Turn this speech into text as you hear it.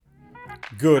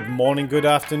Good morning, good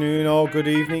afternoon, or good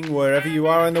evening, wherever you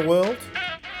are in the world,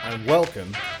 and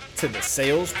welcome to the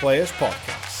Sales Players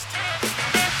Podcast.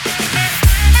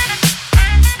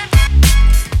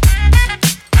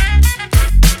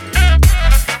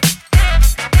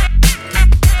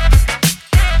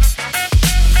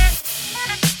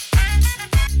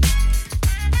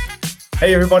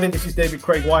 Hey everybody, this is David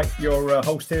Craig White, your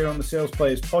host here on the Sales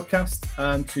Players Podcast,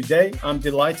 and today I'm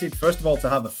delighted, first of all, to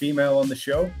have a female on the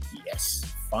show.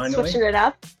 Yes, finally. Switching it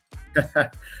up.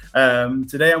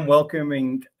 Today I'm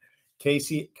welcoming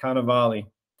Casey Cannavale.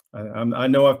 I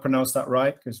know I've pronounced that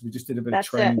right because we just did a bit of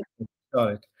training.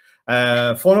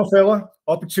 Funnel filler,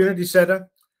 opportunity setter,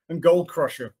 and goal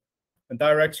crusher, and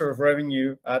director of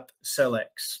revenue at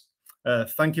Sellex.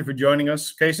 Thank you for joining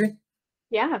us, Casey.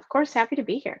 Yeah, of course. Happy to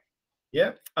be here.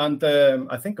 Yeah, and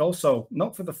I think also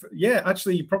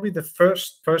actually probably the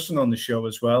first person on the show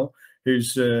as well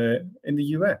who's in the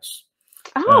US.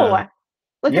 Oh,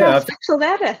 look at how special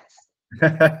that is.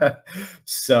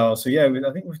 So yeah,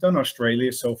 I think we've done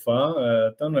Australia so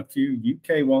far, done a few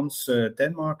UK ones,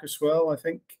 Denmark as well, I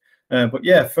think. But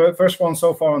yeah, first one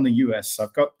so far on the US.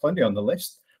 I've got plenty on the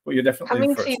list, but you're definitely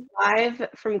coming first. to you live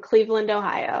from Cleveland,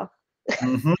 Ohio.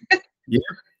 Mm-hmm. Yeah.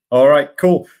 All right,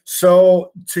 cool.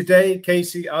 So today,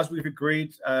 Casey, as we've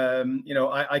agreed,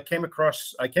 I came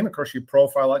across your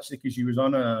profile actually because you was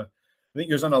on I think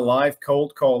you was on a live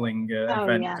cold calling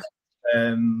event. Yeah.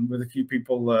 With a few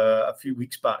people a few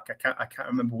weeks back. I can't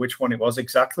remember which one it was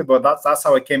exactly, but that's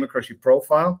how I came across your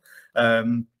profile.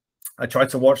 I tried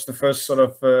to watch the first sort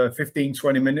of 15,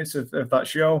 20 minutes of that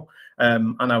show,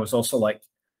 and I was also like,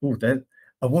 oh,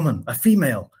 a woman, a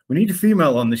female. We need a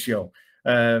female on the show.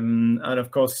 And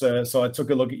of course, so I took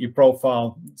a look at your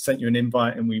profile, sent you an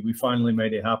invite, and we finally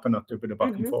made it happen after a bit of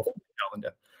back and forth on the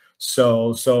calendar.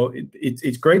 So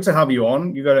it's great to have you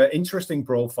on. You've got an interesting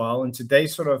profile, and today,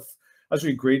 sort of as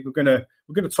we agreed, we're gonna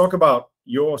talk about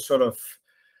your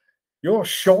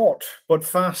short but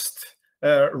fast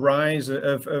rise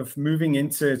of moving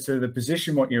into the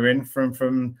position what you're in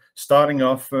from starting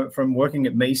off from working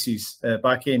at Macy's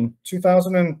back in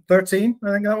 2013,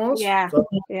 I think that was. Yeah. So,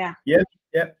 yeah,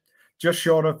 just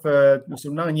short of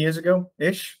 9 years ago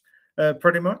ish,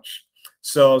 pretty much.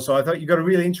 So I thought you got a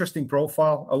really interesting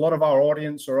profile. A lot of our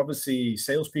audience are obviously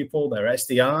salespeople, they're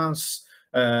SDRs.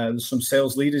 There's some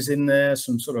sales leaders in there,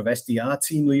 some sort of SDR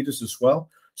team leaders as well.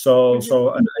 So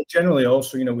and generally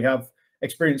also, we have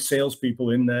experienced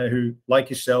salespeople in there who, like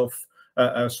yourself,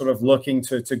 are sort of looking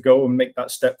to go and make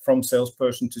that step from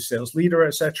salesperson to sales leader,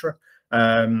 etc.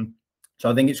 So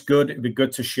I think it's good. It'd be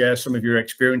good to share some of your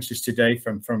experiences today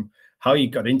from how you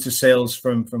got into sales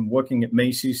from working at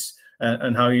Macy's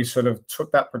and how you sort of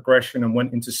took that progression and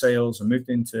went into sales and moved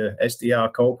into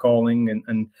SDR cold calling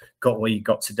and got where you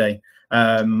got today.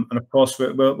 And of course,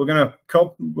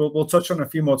 we'll touch on a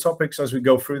few more topics as we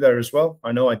go through there as well.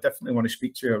 I know I definitely want to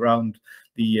speak to you around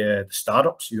the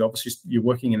startups. You're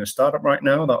working in a startup right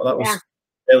now. That was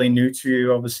fairly new to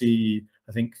you. Obviously,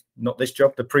 I think not this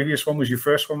job. The previous one was your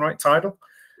first one, right? Title.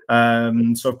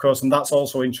 So of course, and that's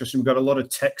also interesting. We've got a lot of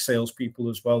tech salespeople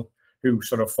as well who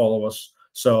sort of follow us.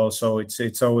 So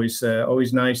it's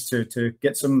always nice to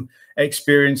get some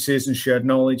experiences and shared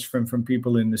knowledge from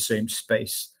people in the same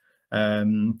space.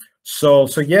 So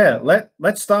yeah,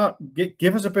 let's start.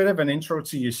 Give us a bit of an intro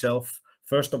to yourself.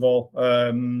 First of all,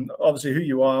 obviously who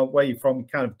you are, where you're from,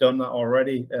 kind of done that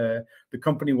already. The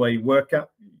company where you work at,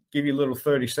 give you a little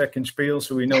 30-second spiel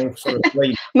so we know sort of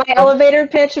my elevator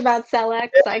pitch about Sellex.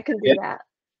 I can do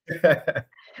that.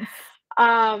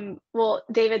 Well,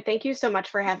 David, thank you so much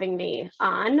for having me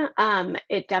on.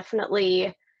 It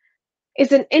definitely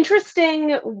is an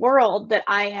interesting world that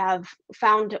I have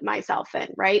found myself in,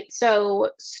 right?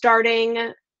 So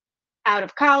starting out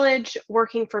of college,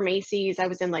 working for Macy's, I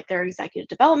was in like their executive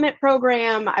development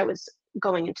program. I was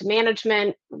going into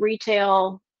management,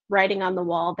 retail, writing on the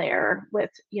wall there with,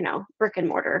 brick and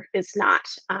mortar is not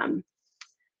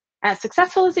as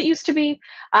successful as it used to be.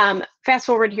 Fast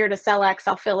forward here to Sellex,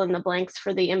 I'll fill in the blanks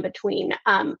for the in-between.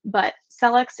 But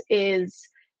Sellex is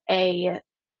a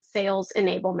sales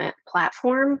enablement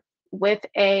platform with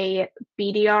a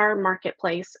BDR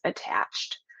marketplace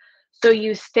attached. So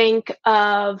you think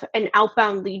of an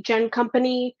outbound lead gen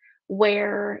company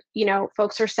where,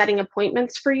 folks are setting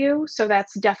appointments for you. So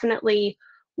that's definitely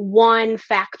one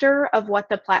factor of what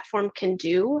the platform can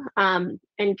do, and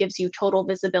gives you total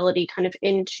visibility kind of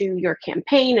into your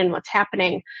campaign and what's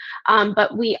happening.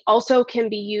 But we also can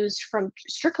be used from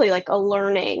strictly like a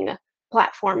learning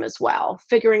platform as well,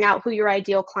 figuring out who your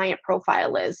ideal client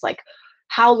profile is, like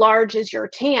how large is your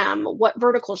TAM? What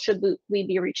vertical should we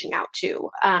be reaching out to?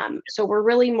 So we're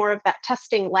really more of that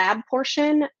testing lab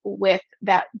portion with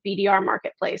that BDR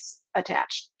marketplace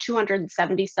attached.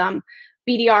 270 some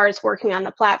BDRs working on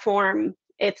the platform.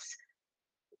 It's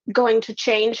going to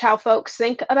change how folks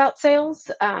think about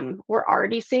sales. We're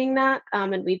already seeing that,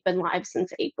 and we've been live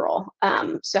since April.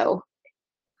 So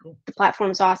Cool. the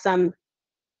platform's awesome.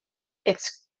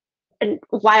 It's a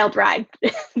wild ride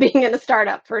being in a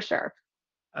startup for sure.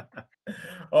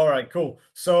 All right, cool.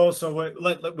 So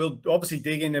we'll obviously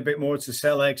dig in a bit more to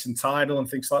SellX and Tidal and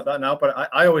things like that now. But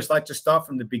I always like to start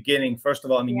from the beginning. First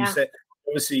of all, I mean, you said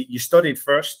obviously you studied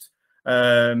first.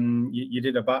 You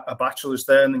did a bachelor's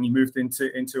there, and then you moved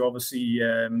into obviously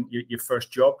your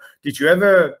first job.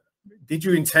 Did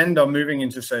you intend on moving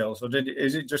into sales, or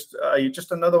are you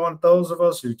just another one of those of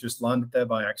us who just landed there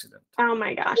by accident? Oh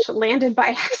my gosh, landed by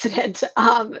accident.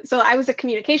 So I was a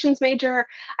communications major.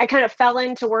 I kind of fell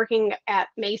into working at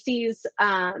Macy's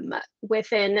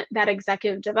within that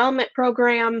executive development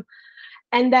program,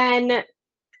 and then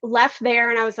left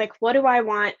there, and I was like, what do I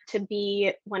want to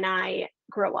be when I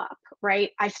grow up,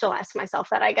 right? I still ask myself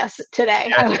that, I guess, today.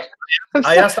 Yeah.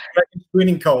 I asked that in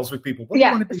screening calls with people. What do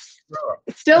you want to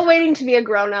be? Still waiting to be a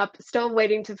grown-up, still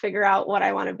waiting to figure out what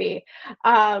I want to be.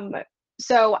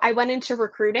 So I went into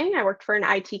recruiting. I worked for an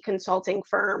IT consulting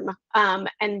firm.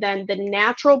 And then the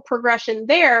natural progression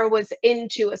there was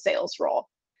into a sales role.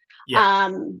 Yeah.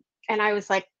 And I was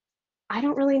like, I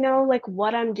don't really know like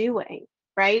what I'm doing,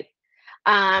 right?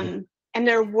 And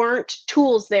there weren't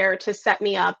tools there to set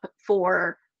me up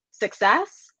for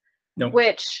success,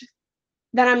 which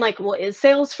then I'm like, well, is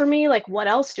sales for me? Like, what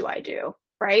else do I do?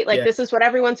 Right? Like, this is what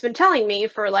everyone's been telling me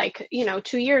for like,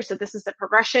 2 years, that this is the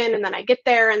progression. And then I get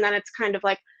there, and then it's kind of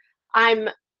like, I'm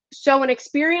so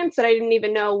inexperienced that I didn't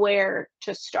even know where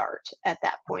to start at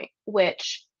that point,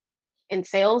 which in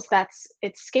sales,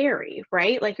 it's scary,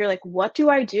 right? Like, you're like, what do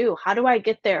I do? How do I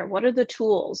get there? What are the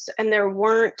tools? And there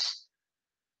weren't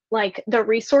like the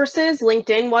resources.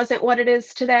 LinkedIn wasn't what it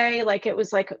is today. Like, it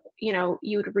was like,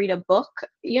 you'd read a book,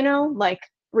 like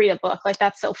read a book. Like,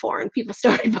 that's so foreign. People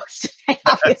still read books today,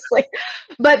 obviously.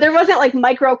 But there wasn't like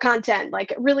micro content,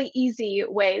 like really easy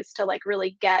ways to like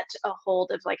really get a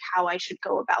hold of like how I should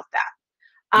go about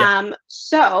that.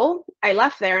 So I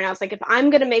left there, and I was like, if I'm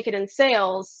going to make it in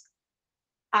sales,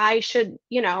 I should,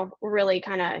 really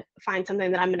kind of find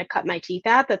something that I'm going to cut my teeth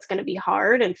at, that's going to be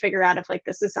hard, and figure out if like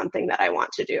this is something that I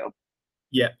want to do.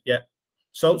 Yeah.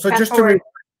 So just to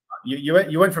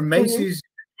you went from Macy's,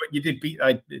 you did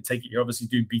I take it you're obviously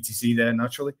doing BTC there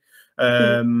naturally,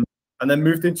 and then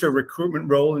moved into a recruitment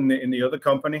role in the other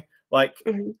company. Like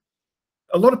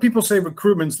a lot of people say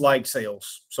recruitment's like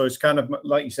sales, so it's kind of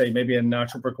like you say, maybe a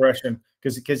natural progression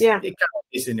because it kind of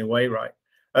is in a way, right?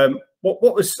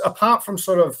 What was, apart from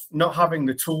sort of not having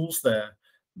the tools there,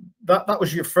 that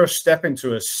was your first step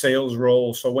into a sales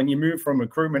role. So when you moved from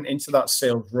recruitment into that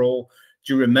sales role,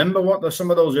 do you remember what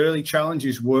some of those early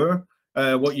challenges were?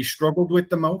 What you struggled with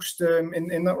the most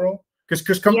in that role? Because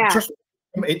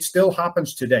it still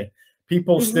happens today.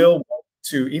 People still want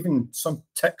to, even some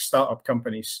tech startup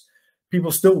companies,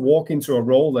 people still walk into a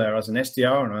role there as an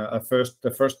SDR and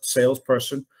the first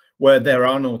salesperson where there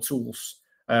are no tools.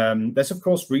 There's of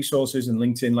course resources, and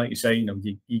LinkedIn, like you say,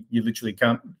 you literally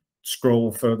can't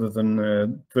scroll further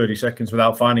than 30 seconds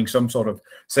without finding some sort of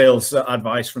sales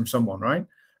advice from someone, right?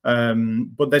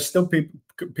 But there's still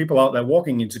people out there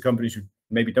walking into companies who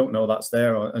maybe don't know that's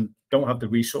there and don't have the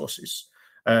resources.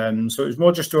 So it's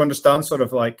more just to understand sort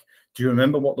of like, do you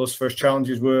remember what those first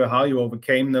challenges were, how you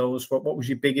overcame those? What was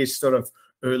your biggest sort of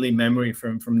early memory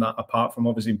from that, apart from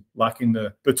obviously lacking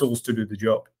the tools to do the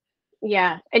job?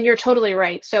 Yeah, and you're totally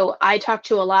right. So I talk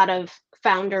to a lot of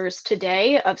founders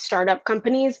today of startup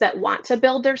companies that want to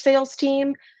build their sales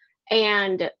team,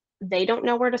 and they don't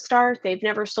know where to start. They've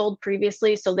never sold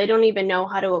previously, so they don't even know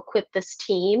how to equip this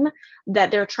team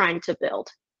that they're trying to build,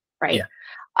 right?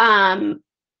 Yeah.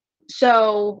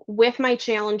 So with my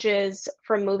challenges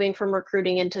from moving from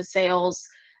recruiting into sales,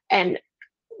 and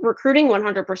recruiting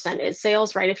 100% is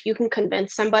sales, right? If you can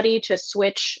convince somebody to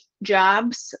switch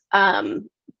jobs,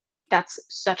 that's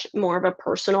such more of a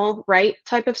personal, right,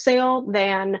 type of sale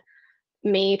than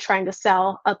me trying to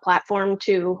sell a platform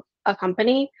to a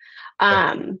company.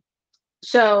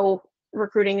 So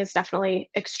recruiting is definitely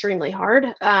extremely hard,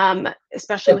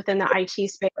 especially within the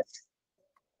IT space.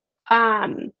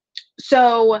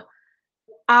 So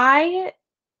I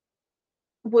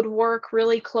would work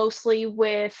really closely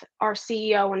with our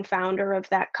CEO and founder of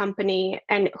that company,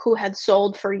 and who had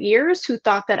sold for years, who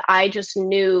thought that I just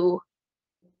knew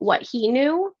what he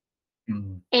knew.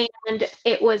 And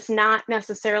it was not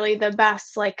necessarily the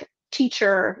best like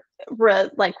teacher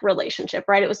relationship,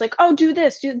 right? It was like, oh, do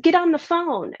this, get on the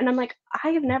phone. And I'm like, I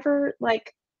have never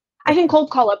like I can cold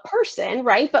call a person,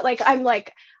 right? But like I'm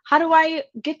like, how do I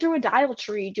get through a dial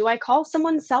tree? Do I call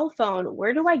someone's cell phone?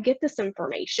 Where do I get this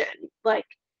information? Like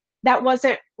that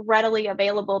wasn't readily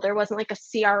available. There wasn't like a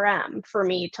CRM for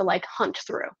me to like hunt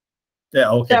through. Yeah.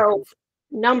 Okay. So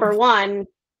number one,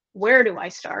 where do I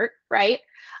start, right?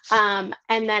 And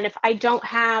then if I don't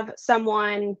have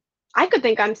someone, I could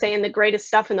think I'm saying the greatest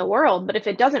stuff in the world, but if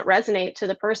it doesn't resonate to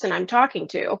the person I'm talking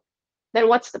to, then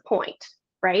what's the point,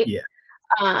 right? Yeah.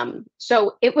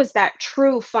 So it was that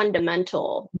true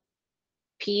fundamental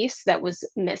piece that was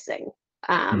missing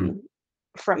Mm.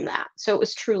 from that. So it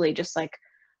was truly just like,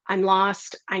 I'm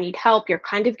lost. I need help. You're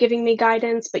kind of giving me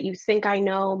guidance, but you think I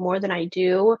know more than I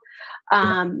do.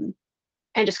 Yeah. Um,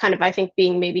 and just kind of, I think,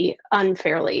 being maybe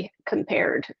unfairly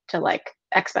compared to like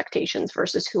expectations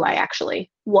versus who I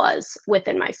actually was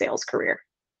within my sales career.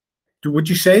 Would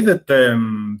you say that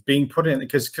being put in,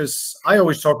 because I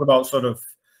always talk about sort of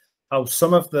how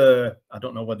some of the, I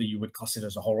don't know whether you would class it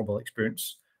as a horrible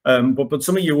experience, but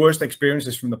some of your worst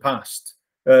experiences from the past,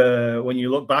 when you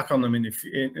look back on them in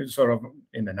sort of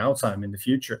in the now time, in the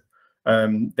future,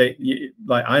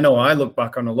 like I know I look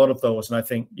back on a lot of those and I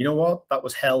think, you know what, that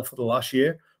was hell for the last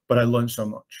year, but I learned so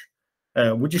much.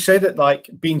 Would you say that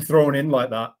like being thrown in like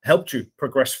that helped you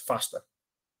progress faster?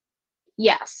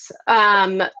 Yes.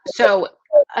 So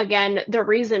again, the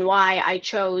reason why I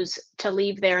chose to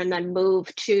leave there and then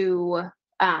move to,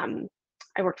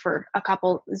 I worked for a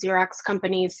couple Xerox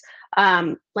companies,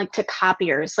 like to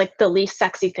copiers, like the least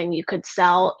sexy thing you could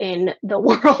sell in the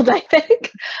world, I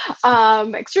think.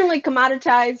 Extremely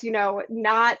commoditized,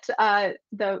 not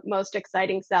the most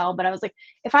exciting sell, but I was like,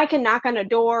 if I can knock on a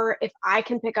door, if I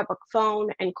can pick up a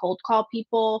phone and cold call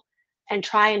people and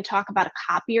try and talk about a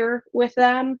copier with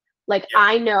them, like Yeah.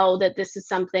 I know that this is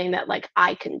something that like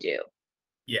I can do,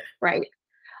 Yeah. right?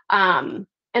 And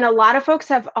a lot of folks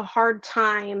have a hard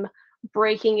time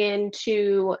breaking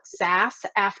into SaaS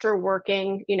after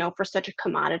working, for such a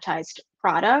commoditized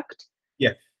product,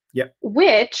 Yeah. Yeah.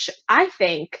 which I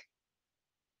think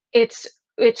it's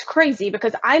crazy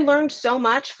because I learned so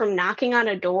much from knocking on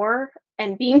a door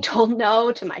and being told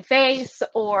no to my face,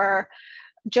 or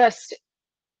just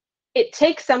it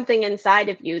takes something inside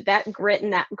of you, that grit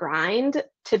and that grind,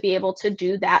 to be able to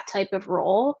do that type of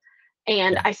role.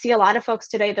 And Yeah. I see a lot of folks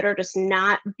today that are just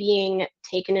not being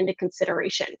taken into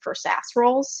consideration for SaaS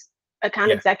roles, account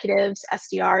Yeah. executives,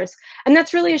 SDRs. And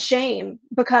that's really a shame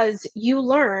because you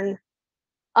learn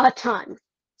a ton, Yeah.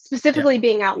 specifically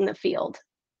being out in the field,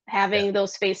 Yeah. having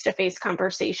those face to face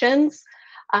conversations.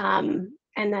 And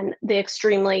then the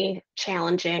extremely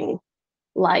challenging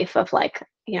life of like,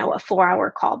 a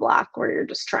 4-hour call block where you're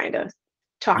just trying to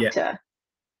talk Yeah. to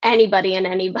anybody and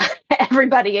anybody,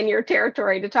 everybody in your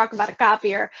territory to talk about a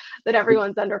copier that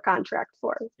everyone's under contract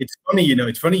for. It's funny,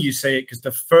 it's funny you say it,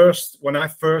 because when I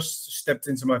first stepped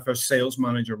into my first sales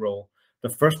manager role, the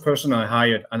first person I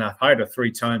hired, and I've hired her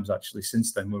 3 times actually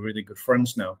since then, we're really good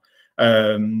friends now.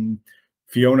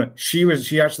 Fiona,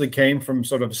 she actually came from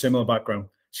sort of a similar background.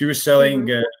 She was selling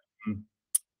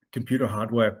computer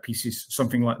hardware pieces,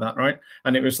 something like that, right?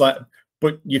 And it was like,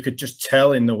 but you could just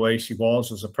tell in the way she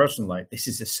was as a person, like, this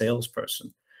is a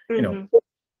salesperson.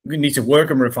 We need to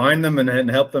work and refine them and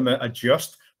help them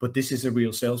adjust, but this is a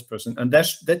real salesperson, and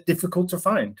that's difficult to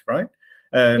find, right?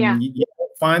 Yeah. You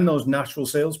don't find those natural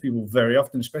salespeople very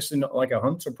often, especially not like a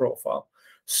hunter profile.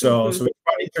 So it's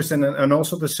quite interesting, and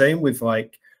also the same with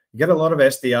like, you get a lot of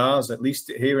SDRs, at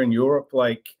least here in Europe,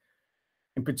 like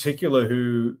in particular,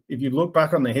 who, if you look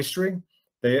back on the history,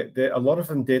 a lot of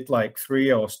them did like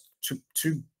 3 or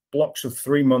 2 blocks of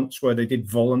 3 months where they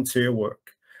did volunteer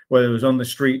work, where it was on the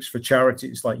streets for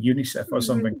charities like UNICEF or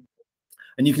something.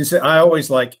 And you can say, I always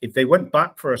like, if they went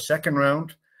back for a second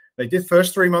round, they did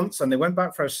first 3 months and they went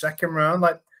back for a second round,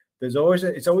 like it's always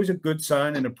a good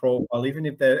sign in a profile, even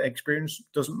if their experience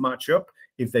doesn't match up.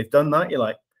 If they've done that, you're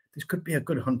like, this could be a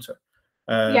good hunter.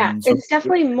 Yeah, So it's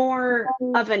definitely more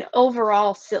of an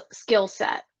overall skill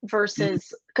set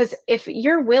versus, because if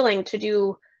you're willing to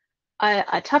do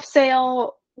a tough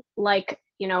sale, like,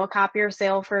 a copier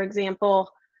sale, for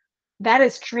example, that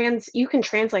is you can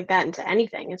translate that into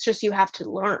anything. It's just you have to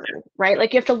learn, right?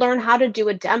 Like you have to learn how to do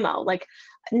a demo. Like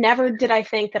never did I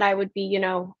think that I would be,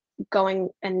 going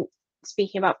and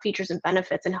speaking about features and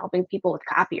benefits and helping people with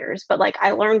copiers, but like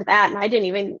I learned that and I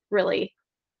didn't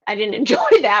enjoy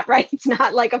that, right? It's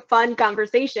not like a fun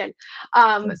conversation.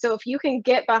 So if you can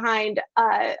get behind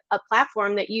a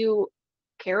platform that you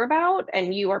care about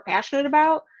and you are passionate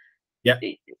about, yeah,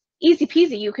 easy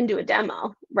peasy, you can do a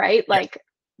demo, right? Yeah. Like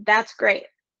that's great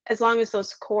as long as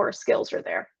those core skills are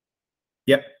there.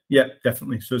 Yep. Yeah,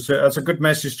 definitely. So that's a good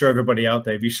message to everybody out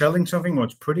there. If you're selling something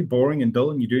that's pretty boring and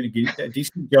dull and you're doing a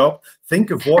decent job,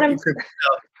 think of what you could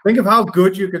sell. Think of how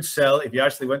good you could sell if you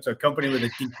actually went to a company with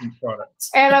a decent product.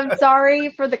 And I'm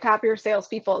sorry for the copier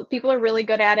salespeople. People are really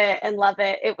good at it and love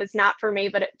it. It was not for me,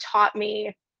 but it taught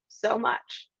me so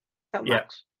much, so Yeah.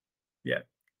 much. Yeah.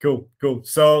 Cool.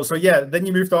 So yeah, then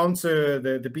you moved on to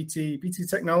the BT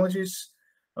Technologies.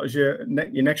 That was your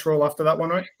next role after that one,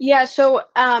 right? Yeah. So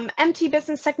MT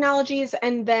Business Technologies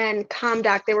and then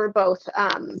Comdoc, they were both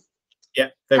yeah,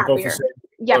 they're both the copier. same.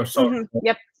 Yep. Sorry.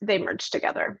 Yep. They merged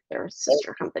together. They're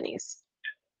sister companies.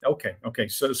 Okay.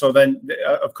 So then,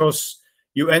 of course,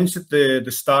 you entered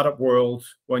the startup world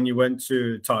when you went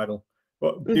to Tidal.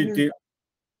 What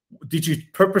did you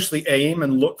purposely aim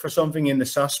and look for something in the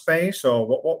SaaS space, or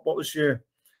what was your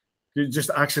just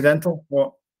accidental?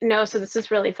 What? No, so this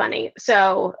is really funny.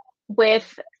 So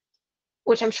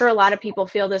which I'm sure a lot of people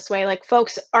feel this way, like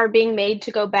folks are being made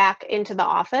to go back into the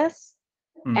office.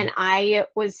 And I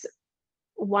was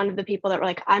one of the people that were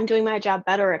like, I'm doing my job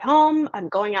better at home. I'm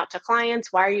going out to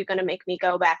clients. Why are you going to make me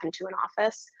go back into an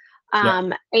office?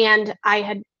 And I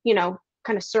had,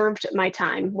 kind of served my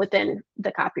time within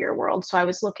the copier world. So I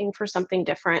was looking for something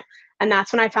different. And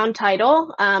that's when I found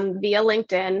Tidal via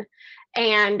LinkedIn.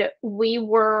 And we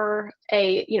were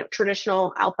a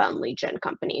traditional outbound lead gen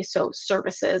company, so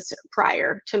services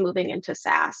prior to moving into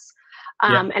SaaS.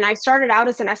 And I started out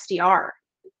as an SDR.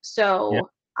 So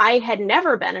I had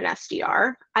never been an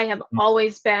SDR. I have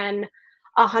always been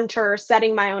a hunter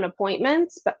setting my own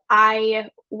appointments, but I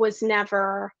was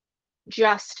never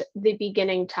just the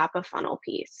beginning top of funnel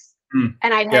piece.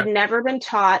 And I had never been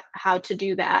taught how to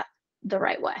do that the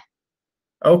right way.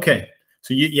 Okay.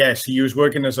 So you was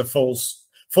working as a full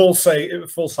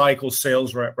cycle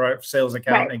sales rep, right? Sales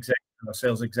account exec, or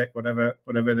sales exec, whatever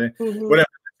the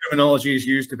terminology is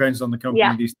used, depends on the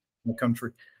company, the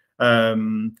country.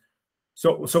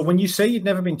 So when you say you'd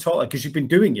never been taught, because you've been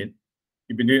doing it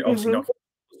obviously not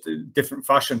different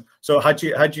fashion. So had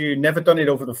you never done it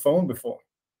over the phone before?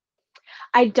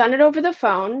 I'd done it over the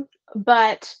phone,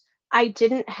 but I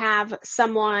didn't have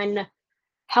someone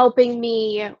helping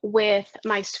me with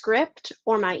my script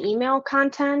or my email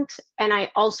content. And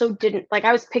I also didn't, like,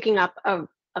 I was picking up a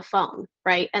phone,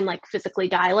 right? And like physically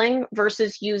dialing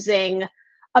versus using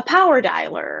a power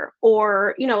dialer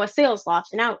or, a sales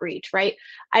loft and outreach, right?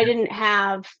 I didn't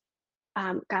have,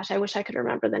 gosh, I wish I could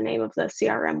remember the name of the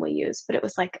CRM we used, but it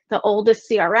was like the oldest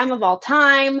CRM of all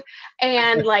time.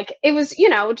 And like, it was,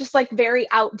 just like very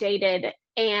outdated.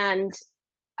 And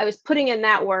I was putting in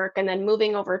that work and then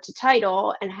moving over to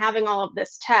Tidal and having all of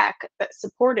this tech that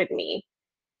supported me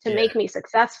to make me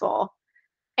successful.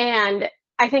 And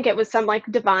I think it was some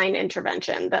like divine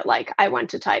intervention that like I went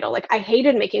to Tidal. Like I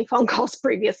hated making phone calls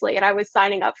previously, and I was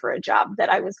signing up for a job that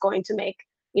I was going to make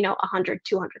 100,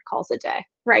 200 calls a day,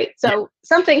 right? So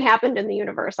something happened in the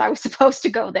universe. I was supposed to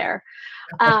go there.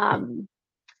 I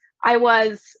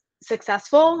was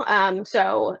successful.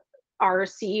 So our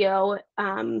CEO,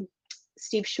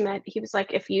 Steve Schmidt, he was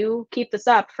like, if you keep this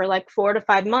up for like 4 to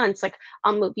 5 months, like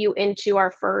I'll move you into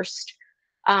our first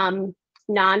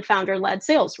non-founder led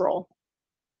sales role.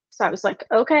 So I was like,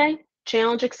 okay,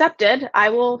 challenge accepted. I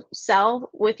will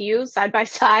sell with you side by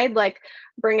side, like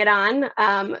bring it on.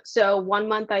 So 1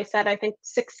 month I said, I think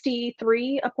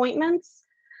 63 appointments.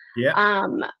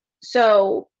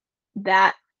 So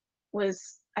that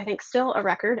was, I think, still a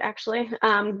record actually.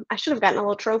 I should have gotten a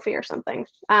little trophy or something.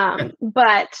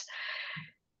 But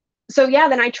so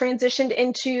then I transitioned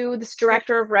into this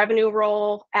director of revenue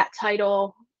role at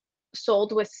Tidal,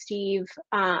 sold with Steve,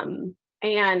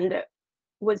 and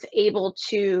was able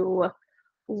to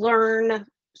learn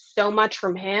so much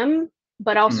from him,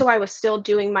 but also I was still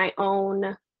doing my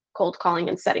own cold calling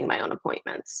and setting my own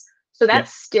appointments. So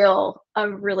that's still a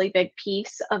really big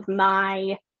piece of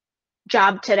my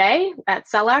job today at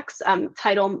Sellex.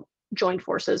 Tidal joined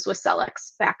forces with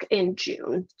Sellex back in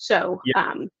June. So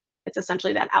it's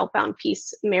essentially that outbound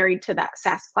piece married to that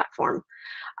SaaS platform.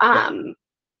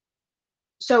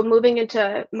 So moving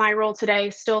into my role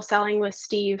today, still selling with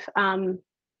Steve.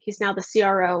 He's now the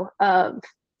CRO of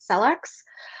Sellex.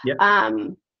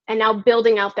 And now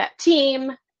building out that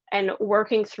team and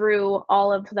working through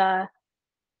all of the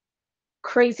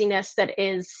craziness that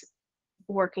is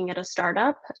working at a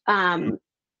startup.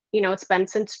 It's been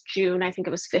since June, I think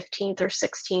it was 15th or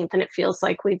 16th, and it feels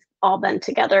like we've all been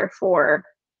together for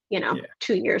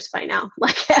 2 years by now.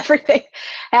 Like everything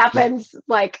happens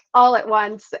like all at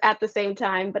once at the same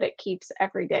time, but it keeps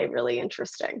every day really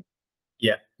interesting.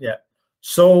 Yeah.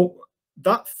 So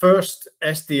that first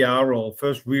SDR role,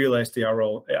 first real SDR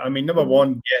role, I mean, number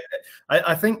one, yeah,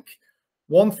 I think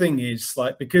one thing is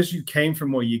like, because you came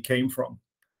from where you came from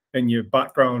and your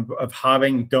background of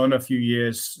having done a few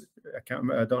years, I can't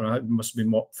remember, I don't know, it must have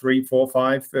been what, 3, 4,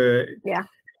 5, Yeah.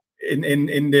 in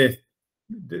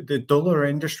the duller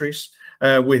industries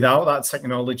without that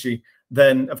technology,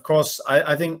 then of course,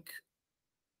 I think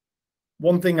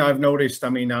one thing I've noticed, I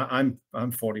mean, I'm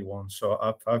 41, so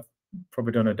I've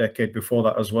probably done a decade before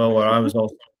that as well, where I was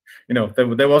also, you know,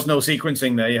 there was no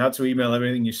sequencing there. You had to email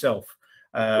everything yourself.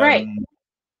 Right.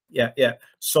 Yeah, yeah.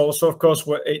 So of course,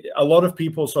 a lot of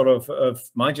people, sort of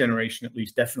my generation at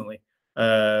least, definitely,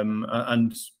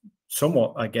 and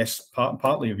somewhat, I guess,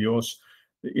 partly of yours.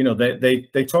 You know,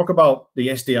 they talk about the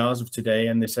SDRs of today,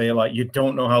 and they say like, you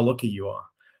don't know how lucky you are.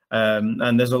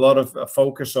 And there's a lot of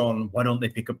focus on why don't they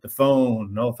pick up the phone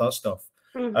and all that stuff.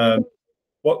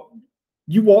 What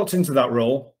you walked into that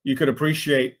role, you could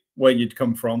appreciate where you'd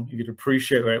come from, you could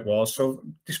appreciate where it was. So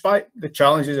despite the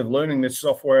challenges of learning this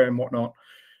software and whatnot,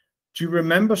 do you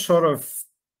remember sort of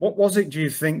what was it, do you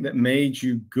think, that made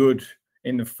you good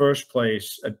in the first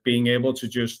place at being able to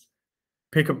just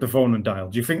pick up the phone and dial?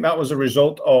 Do you think that was a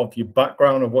result of your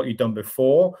background, of what you'd done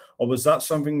before, or was that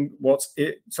something what's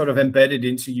it sort of embedded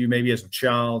into you maybe as a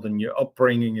child and your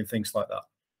upbringing and things like that?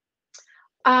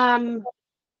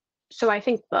 So I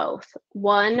think both.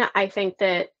 One, I think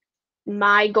that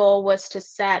my goal was to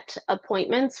set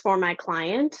appointments for my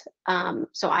client.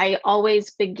 So I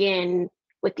always begin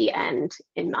with the end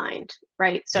in mind,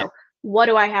 right? Yeah, So what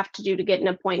do I have to do to get an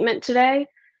appointment today?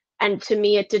 And to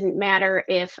me, it didn't matter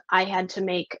if I had to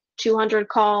make 200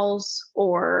 calls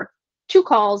or 2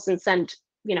 calls and send,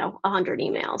 100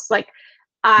 emails. Like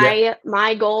yeah,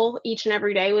 my goal each and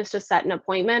every day was to set an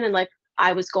appointment, and like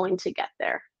I was going to get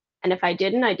there. And if I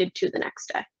didn't, I did 2 the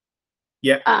next day.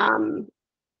 yeah. Um,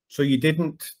 So you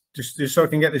didn't, just so I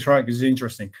can get this right, because it's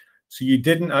interesting. So you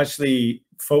didn't actually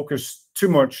focus too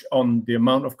much on the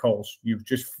amount of calls. You've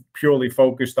just purely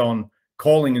focused on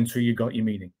calling until you got your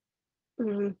meeting.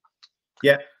 mhm.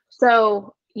 Yeah.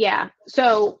 So yeah,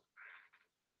 so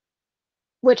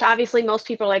which obviously most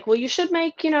people are like, well, you should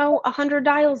make 100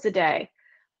 dials a day,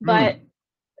 but Mm.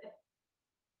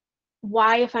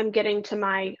 why if I'm getting to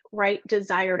my right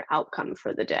desired outcome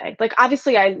for the day? Like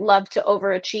obviously I love to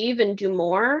overachieve and do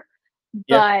more,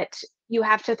 Yeah. but you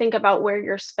have to think about where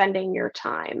you're spending your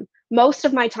time. Most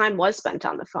of my time was spent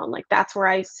on the phone. Like that's where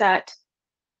I set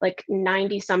like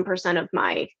 90 some percent of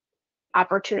my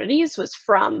opportunities was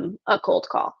from a cold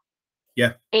call.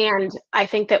 Yeah. And I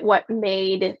think that what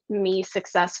made me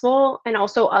successful, and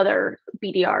also other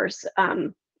BDRs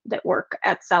that work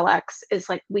at CellX, is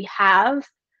like we have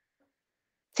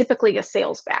typically a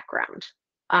sales background.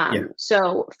 Yeah.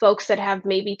 So folks that have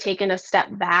maybe taken a step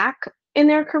back in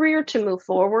their career to move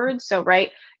forward. So,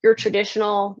 right, your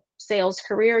traditional sales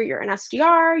career, you're an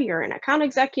SDR, you're an account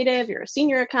executive, you're a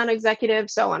senior account executive,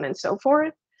 so on and so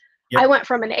forth. I Yep. went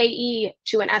from an AE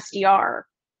to an SDR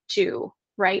to,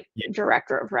 right, Yeah.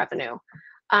 director of revenue.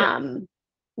 Yeah.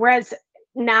 Whereas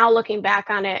now looking back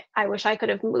on it, I wish I could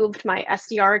have moved my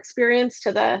SDR experience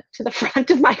to the front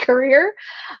of my career,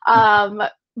 Mm. um,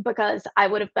 because I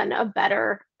would have been a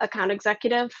better account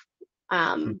executive.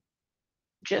 Mm.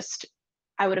 Just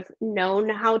I would have known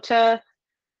how to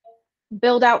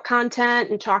build out content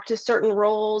and talk to certain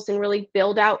roles and really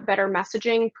build out better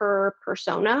messaging per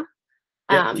persona.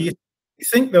 Yeah. Do you Um,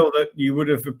 think though that you would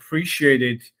have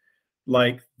appreciated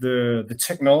like the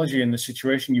technology and the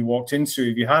situation you walked into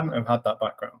if you hadn't have had that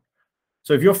background?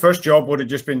 So if your first job would have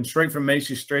just been straight from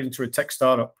Macy's straight into a tech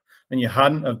startup, and you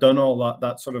hadn't have done all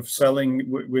that sort of selling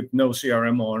with no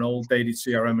CRM or an old dated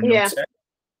CRM and no yeah, tech,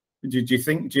 do you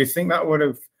think that would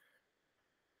have,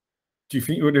 do you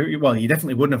think you would have, well, you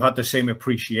definitely wouldn't have had the same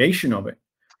appreciation of it.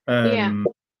 yeah.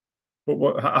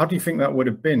 But how do you think that would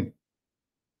have been?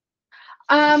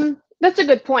 That's a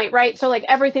good point, right? So like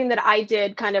everything that I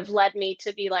did kind of led me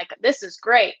to be like, this is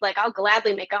great. Like I'll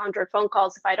gladly make 100 phone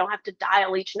calls if I don't have to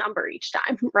dial each number each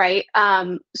time, right?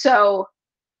 So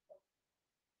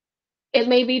it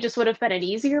maybe just would have been an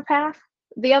easier path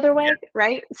the other Yeah. way,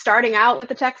 right? Starting out with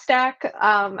the tech stack,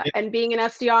 Yeah. and being an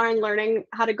SDR and learning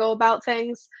how to go about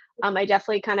things. I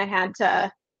definitely kind of had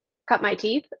to cut my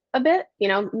teeth a bit,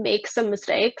 make some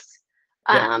mistakes.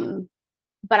 Yeah. Um,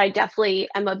 but I definitely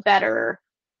am a better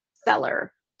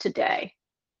seller today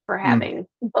for Mm. having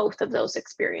both of those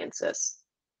experiences.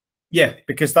 Yeah,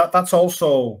 because that's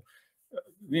also,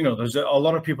 you know, there's a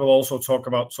lot of people also talk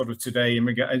about sort of today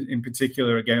in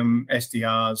particular, again,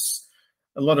 SDRs,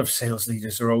 a lot of sales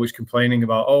leaders are always complaining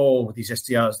about, oh, these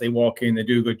SDRs, they walk in, they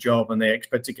do a good job, and they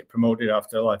expect to get promoted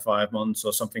after like 5 months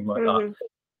or something like that.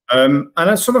 And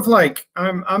I sort of like,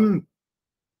 I'm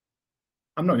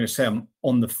not going to say I'm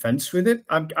on the fence with it.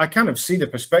 I kind of see the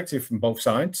perspective from both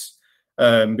sides,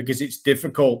 because it's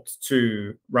difficult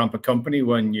to ramp a company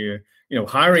when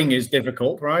hiring is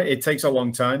difficult, right? It takes a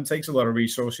long time, takes a lot of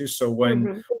resources. So when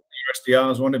your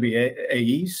SDRs want to be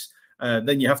AEs,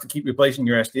 then you have to keep replacing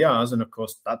your SDRs, and of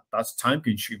course that's time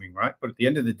consuming, right? But at the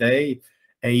end of the day,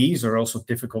 AEs are also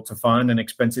difficult to find and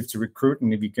expensive to recruit,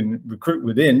 and if you can recruit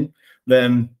within,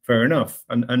 then fair enough.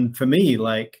 And for me,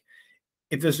 like,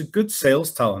 if there's a good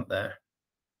sales talent there,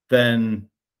 then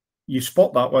you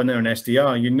spot that when they're an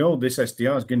SDR. You know this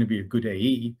SDR is going to be a good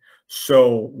AE,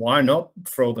 so why not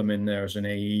throw them in there as an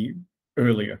AE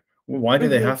earlier? Why do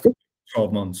they have to be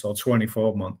 12 months or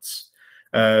 24 months?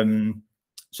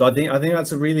 So I think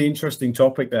that's a really interesting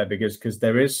topic there, because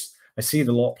I see it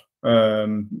a lot,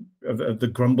 of the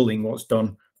grumbling what's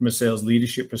done from a sales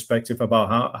leadership perspective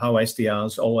about how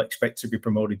SDRs all expect to be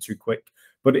promoted too quick.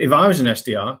 But if I was an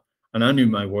SDR and I knew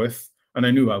my worth and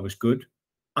I knew I was good,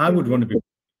 I would want to be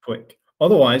quick.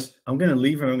 Otherwise, I'm going to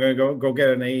leave and I'm going to go get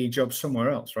an AE job somewhere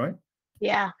else, right?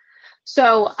 Yeah.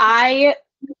 So I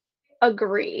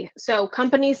agree. So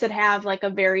companies that have like a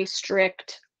very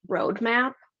strict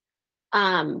roadmap,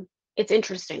 it's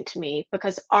interesting to me,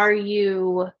 because are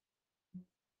you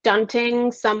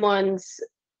stunting someone's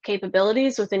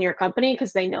capabilities within your company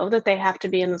because they know that they have to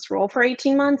be in this role for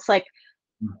 18 months? Like,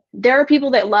 there are people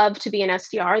that love to be an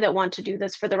SDR that want to do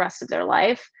this for the rest of their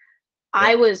life. Yeah.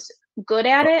 I was good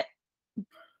at it,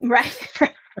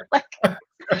 right? Like,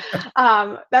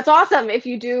 that's awesome if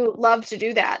you do love to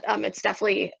do that. It's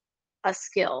definitely a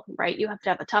skill, right? You have to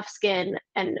have a tough skin,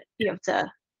 and you have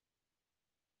to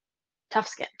tough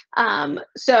skin.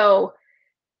 So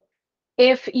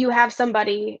if you have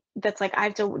somebody that's like, I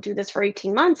have to do this for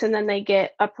 18 months, and then they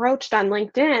get approached on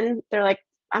LinkedIn, they're like,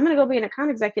 I'm going to go be an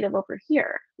account executive over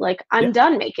here. Like, I'm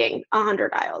done making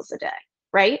 100 dials a day,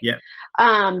 right? Yeah.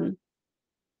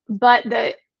 But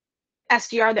the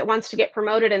SDR that wants to get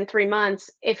promoted in 3 months,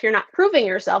 if you're not proving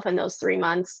yourself in those 3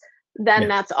 months, then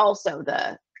that's also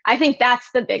I think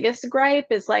that's the biggest gripe,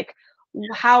 is like,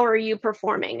 how are you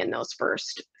performing in those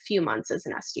first few months as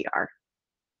an SDR?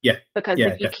 Yeah. Because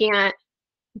if you can't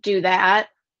do that,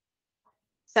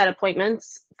 set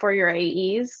appointments for your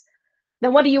AEs,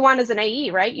 then what do you want as an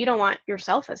AE, right? You don't want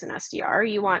yourself as an SDR.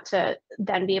 You want to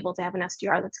then be able to have an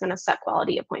SDR that's going to set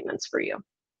quality appointments for you.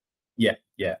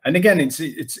 Yeah. And again, it's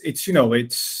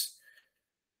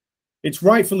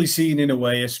rightfully seen in a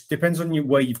way. It depends on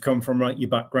where you've come from, right? Your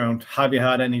background. Have you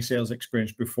had any sales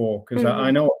experience before? Because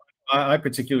I know I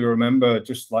particularly remember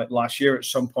just like last year at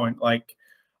some point, like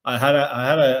I had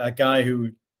a guy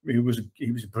who was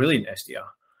a brilliant SDR.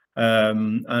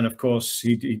 And of course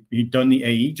he'd done the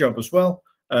AE job as well,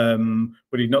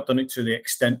 but he'd not done it to the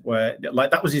extent where, like,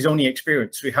 that was his only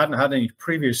experience. So he hadn't had any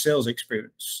previous sales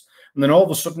experience. And then all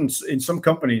of a sudden, in some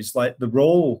companies, like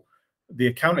the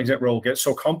account exec role gets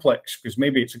so complex because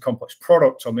maybe it's a complex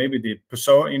product, or maybe the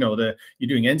persona, you're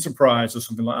doing enterprise or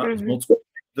something like that.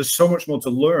 There's so much more to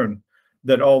learn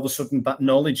that all of a sudden that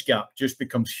knowledge gap just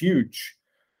becomes huge.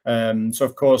 So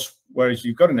of course, whereas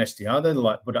you've got an SDR, they're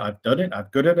like, but I've done it, I'm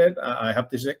good at it, I have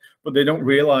this, but they don't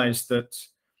realize that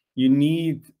you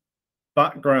need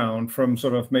background from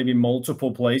sort of maybe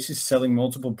multiple places selling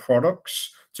multiple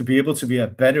products to be able to be a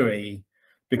better AE.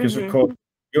 Because of course,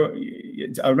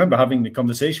 I remember having the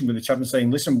conversation with the chap and saying,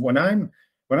 listen, when I'm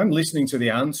listening to the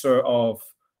answer of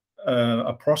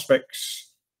a prospect's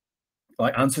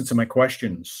like answer to my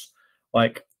questions,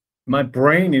 like my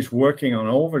brain is working on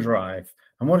overdrive,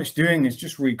 and what it's doing is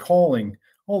just recalling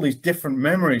all these different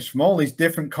memories from all these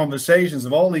different conversations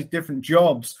of all these different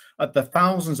jobs at the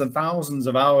thousands and thousands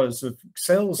of hours of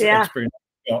sales experience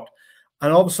I've got.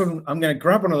 And all of a sudden, I'm going to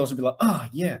grab one of those and be like, oh,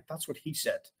 yeah, that's what he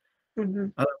said.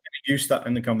 And I'm going to use that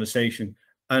in the conversation.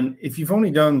 And if you've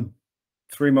only done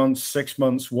 3 months, 6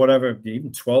 months, whatever,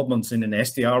 even 12 months in an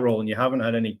SDR role, and you haven't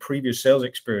had any previous sales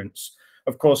experience,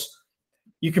 of course,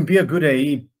 you can be a good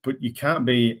AE, but you can't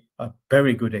be a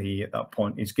very good AE at that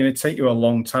point. It's going to take you a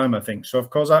long time, I think. So,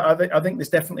 of course, I think there's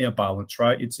definitely a balance,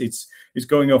 right? It's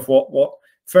going off what.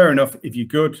 Fair enough. If you're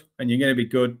good and you're going to be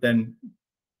good, then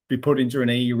be put into an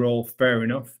AE role. Fair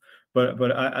enough. But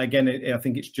again, I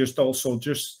think it's just also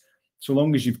just so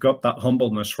long as you've got that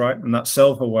humbleness, right, and that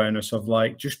self-awareness of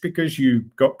like, just because you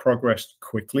got progress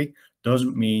quickly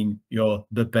doesn't mean you're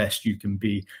the best you can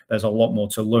be. There's a lot more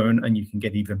to learn, and you can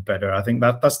get even better. I think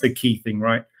that's the key thing,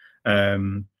 right?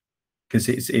 Because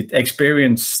it's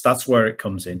experience. That's where it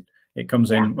comes in. It comes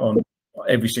in on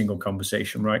every single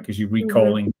conversation, right? Because you're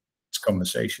recalling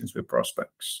conversations with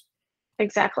prospects.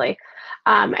 Exactly.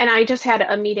 And I just had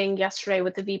a meeting yesterday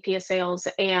with the VP of sales,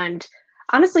 and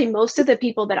honestly, most of the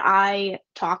people that I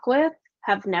talk with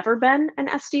have never been an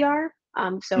SDR.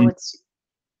 So it's,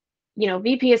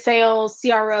 VP of sales,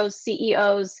 CROs,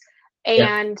 CEOs,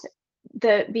 and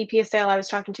the VP of sale I was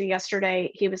talking to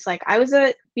yesterday, he was like, I was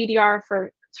a BDR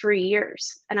for 3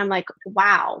 years. And I'm like,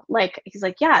 wow. Like, he's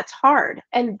like, yeah, it's hard.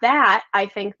 And that, I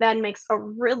think, then makes a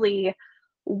really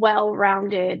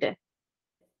well-rounded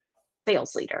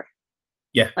sales leader.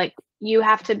 Yeah. Like, you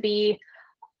have to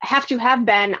have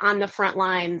been on the front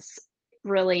lines,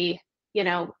 really,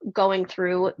 going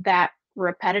through that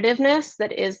repetitiveness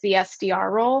that is the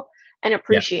SDR role, and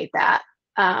appreciate that.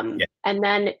 And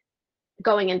then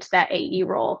going into that AE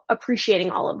role, appreciating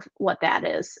all of what that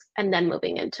is, and then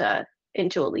moving into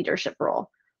a leadership role.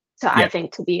 So I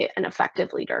think to be an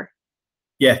effective leader.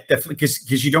 Yeah, definitely,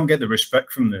 because you don't get the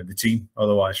respect from the team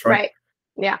otherwise, right? Right.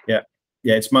 Yeah. Yeah.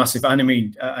 Yeah, it's massive. And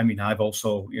I mean, I've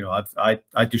also,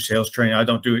 I do sales training. I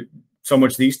don't do it so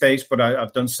much these days, but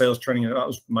I've done sales training. And that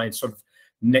was my sort of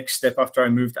next step after I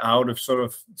moved out of sort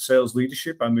of sales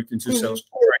leadership. I moved into sales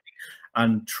training.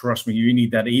 And trust me, you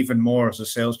need that even more as a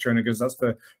sales trainer, because that's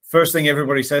the first thing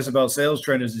everybody says about sales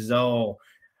trainers is, oh,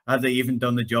 have they even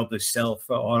done the job themselves,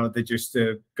 or they just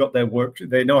got their work?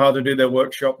 They know how to do their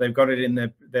workshop. They've got it in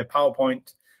their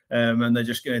PowerPoint, and they're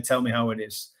just going to tell me how it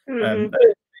is.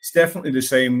 It's definitely the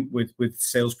same with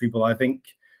salespeople. I think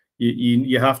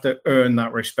you have to earn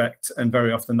that respect, and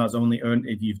very often that's only earned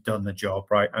if you've done the job,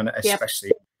 right? And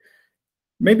especially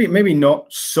maybe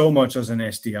not so much as an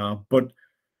SDR, but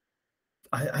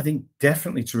I think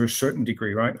definitely to a certain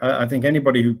degree, right? I think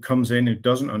anybody who comes in who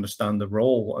doesn't understand the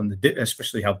role, and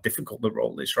especially how difficult the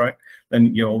role is, right?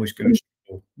 Then you're always going to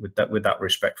struggle with that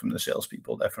respect from the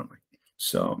salespeople, definitely.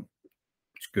 So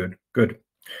it's good.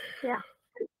 Yeah.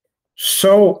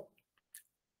 So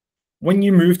when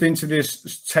you moved into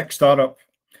this tech startup,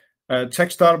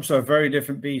 tech startups are a very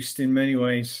different beast in many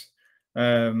ways.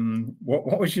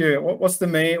 What's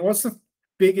the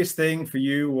biggest thing for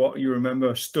you? What you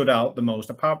remember stood out the most,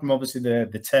 apart from obviously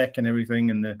the tech and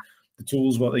everything and the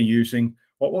tools, what they're using?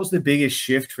 What was the biggest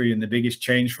shift for you and the biggest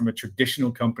change from a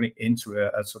traditional company into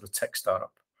a sort of tech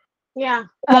startup? Yeah.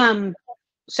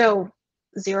 So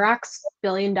Xerox,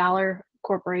 billion-dollar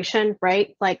corporation,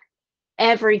 right? Like,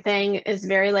 everything is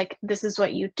very like, this is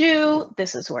what you do,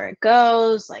 this is where it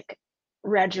goes, like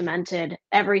regimented.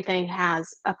 Everything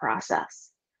has a process,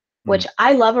 which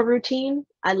I love a routine.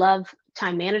 I love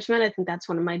time management. I think that's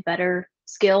one of my better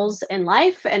skills in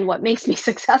life, and what makes me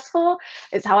successful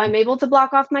is how I'm able to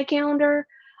block off my calendar.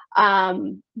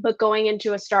 But going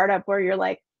into a startup where you're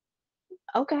like,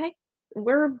 okay,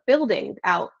 we're building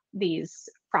out these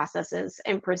processes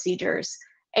and procedures,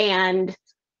 and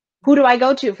who do I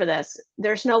go to for this?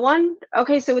 There's no one?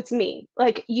 Okay, so it's me.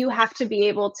 Like, you have to be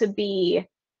able to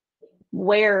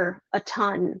wear a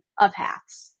ton of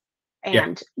hats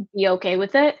and be okay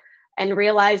with it, and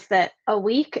realize that a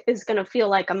week is going to feel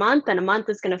like a month, and a month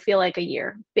is going to feel like a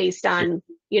year, based on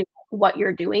what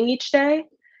you're doing each day.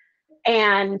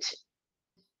 And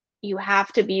you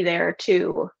have to be there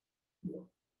to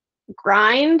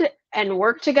grind and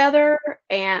work together,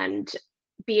 and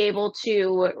be able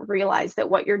to realize that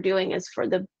what you're doing is for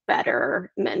the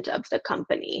betterment of the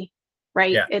company,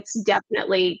 right? It's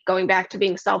definitely going back to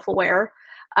being self-aware.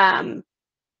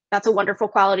 That's a wonderful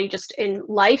quality just in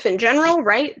life in general,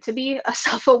 right? To be a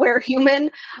self-aware human,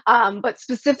 but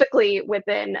specifically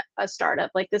within a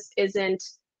startup. Like, this isn't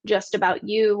just about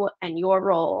you and your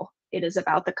role. It is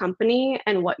about the company,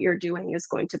 and what you're doing is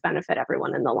going to benefit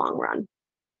everyone in the long run.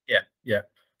 Yeah.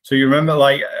 So you remember,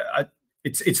 like,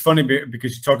 it's funny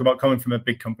because you talk about coming from a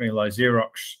big company like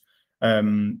Xerox.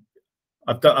 I've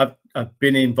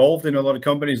been involved in a lot of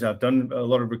companies. I've done a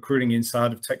lot of recruiting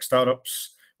inside of tech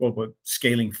startups. Well, we're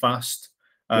scaling fast,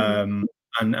 and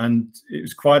it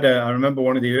was quite I remember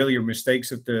one of the earlier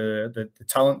mistakes of the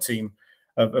talent team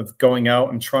of going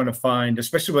out and trying to find,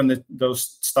 especially when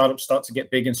those startups start to get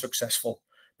big and successful.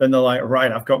 Then they're like,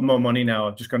 right, I've got more money now.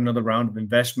 I've just got another round of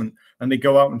investment. And they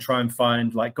go out and try and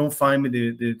find, like, go find me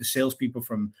the salespeople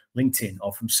from LinkedIn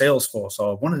or from Salesforce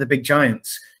or one of the big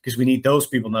giants, because we need those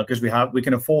people now, because we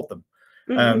can afford them.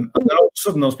 And then all of a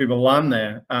sudden those people land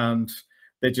there, and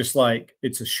they're just like,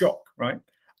 it's a shock, right?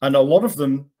 And a lot of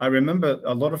them, I remember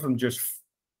a lot of them just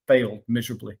failed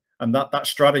miserably. And that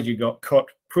strategy got cut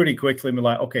pretty quickly. And we're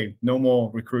like, okay, no more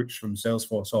recruits from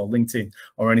Salesforce or LinkedIn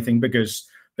or anything, because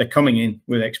they're coming in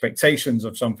with expectations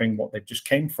of something what they just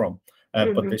came from,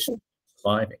 but they're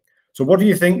surviving. So what do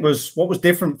you think what was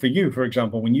different for you, for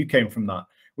example, when you came from that?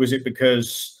 Was it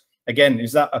because, again,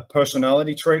 is that a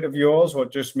personality trait of yours?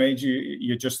 What just made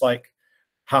you're just like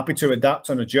happy to adapt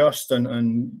and adjust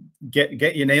and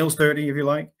get your nails dirty, if you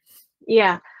like?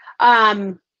 Yeah.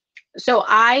 So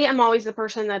I am always the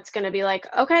person that's going to be like,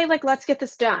 okay, like, let's get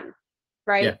this done.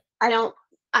 Right. Yeah.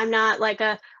 I'm not like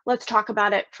let's talk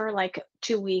about it for like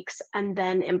 2 weeks and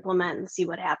then implement and see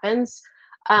what happens.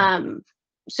 Yeah.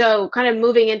 So kind of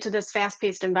moving into this fast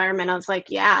paced environment, I was like,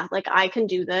 yeah, like I can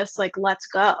do this. Like, let's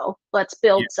go, let's Yeah.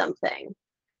 build something.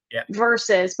 Yeah.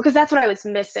 Versus, because that's what I was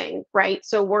missing. Right.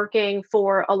 So working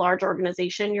for a large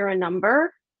organization, you're a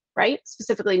number, right?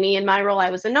 Specifically me in my role, I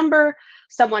was a number.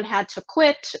 Someone had to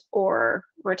quit or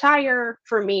retire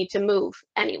for me to move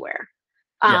anywhere.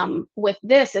 Yeah. With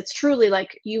this, it's truly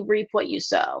like you reap what you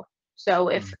sow. So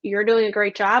if you're doing a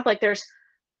great job, like there's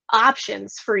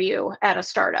options for you at a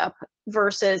startup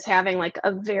versus having like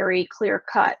a very clear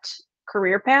cut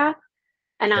career path.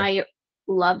 And Yeah. I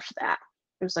loved that.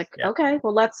 It was like, Yeah. okay,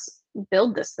 well, let's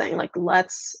build this thing. Like,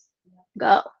 let's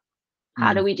go.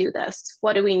 How do we do this?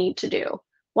 What do we need to do?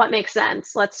 What makes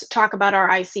sense? Let's talk about our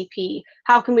ICP.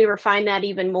 How can we refine that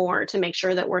even more to make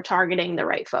sure that we're targeting the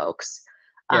right folks?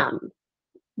 Yeah.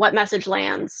 What message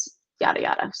lands, yada,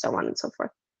 yada, so on and so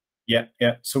forth. Yeah.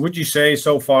 Yeah. So would you say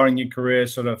so far in your career,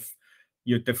 sort of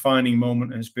your defining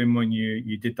moment has been when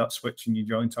you did that switch and you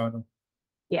joined Tidal?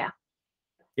 Yeah.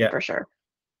 Yeah. For sure.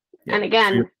 Yeah. And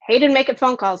again, So hated making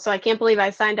phone calls, so I can't believe I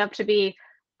signed up to be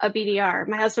a BDR.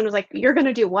 My husband was like, "You're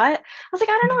gonna do what?" I was like,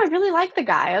 "I don't know. I really like the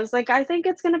guy." I was like, "I think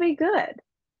it's gonna be good." I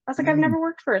was like, "I've never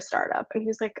worked for a startup," and he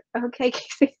was like, "Okay,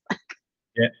 Casey,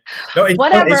 yeah. No,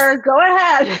 whatever. Go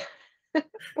ahead." We'll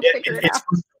yeah, figure it out.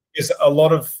 it's a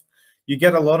lot of, you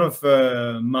get a lot of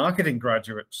marketing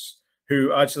graduates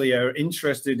who actually are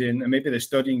interested in, and maybe they're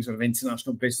studying sort of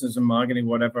international business and marketing,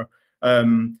 whatever,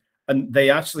 and they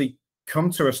actually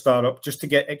come to a startup just to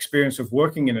get experience of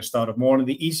working in a startup. One of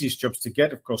the easiest jobs to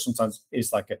get, of course, sometimes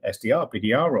is like an SDR,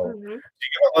 BDR role. So you get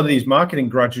a lot of these marketing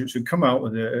graduates who come out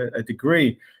with a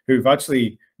degree who've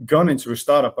actually gone into a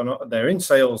startup and they're in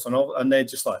sales and all, and they're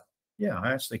just like, yeah,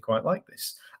 I actually quite like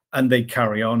this. And they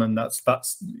carry on, and that's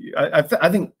I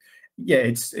think, yeah,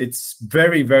 it's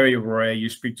very, very rare you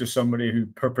speak to somebody who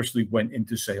purposely went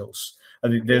into sales. I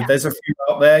think there's a few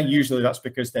out there. Usually that's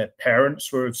because their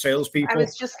parents were salespeople. I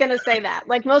was just gonna say that.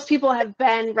 Like, most people have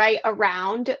been right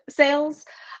around sales,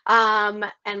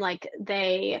 and like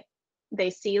they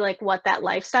see like what that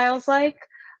lifestyle's like.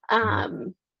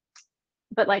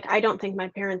 But like, I don't think my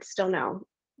parents still know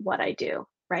what I do.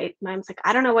 Right? Mom's like,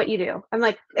 I don't know what you do. I'm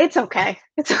like, it's okay.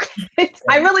 It's okay.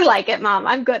 I really like it, Mom.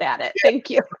 I'm good at it. Thank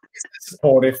you. It's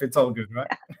supportive. It's all good, right?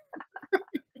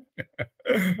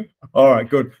 All right,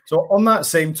 good. So on that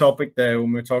same topic there,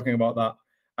 when we're talking about that,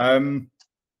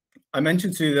 I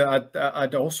mentioned to you that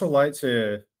I'd also like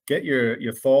to get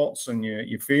your thoughts and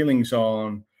your feelings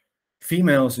on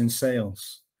females in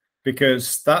sales,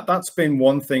 because that's been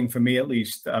one thing for me, at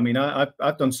least. I mean,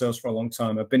 I've done sales for a long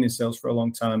time. I've been in sales for a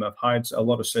long time. I've hired a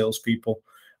lot of salespeople,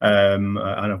 and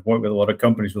I've worked with a lot of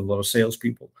companies with a lot of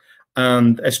salespeople,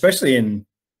 and especially in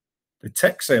the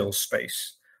tech sales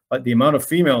space, like the amount of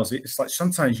females, it's like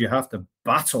sometimes you have to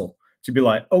battle to be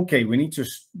like, okay, we need to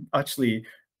actually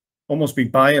almost be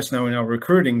biased now in our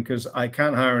recruiting, because I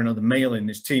can't hire another male in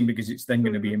this team because it's then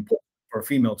going to be important for a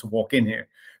female to walk in here,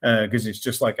 because it's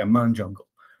just like a man jungle.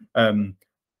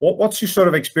 What's your sort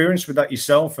of experience with that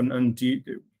yourself, and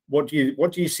what do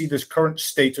you see this current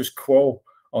status quo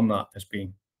on that as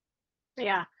being?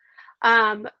 Yeah.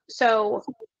 So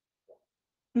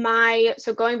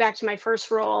going back to my first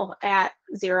role at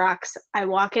Xerox, I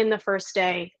walk in the first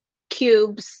day,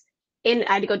 cubes in.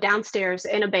 I had to go downstairs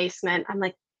in a basement. I'm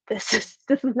like, this is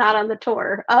not on the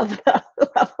tour of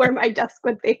where my desk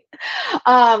would be.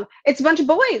 It's a bunch of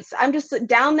boys. I'm just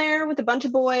down there with a bunch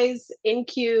of boys in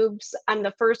cubes. I'm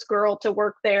the first girl to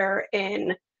work there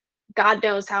in God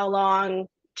knows how long.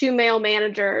 2 male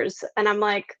managers, and I'm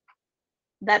like,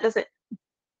 that doesn't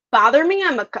bother me.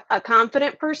 I'm a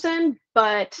confident person,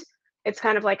 but it's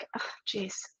kind of like, oh,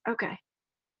 geez, okay.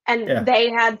 And they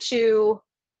had to,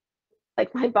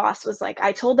 like, my boss was like,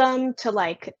 I told them to,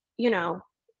 like,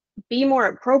 be more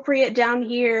appropriate down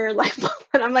here. Like,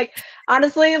 and I'm like,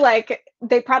 honestly, like,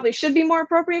 they probably should be more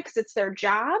appropriate because it's their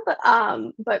job.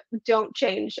 But don't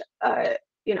change,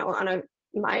 on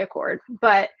my accord.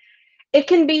 But it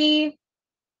can be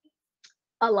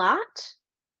a lot.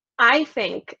 I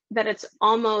think that it's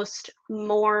almost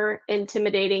more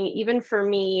intimidating, even for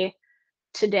me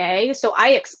today. So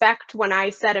I expect when I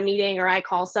set a meeting or I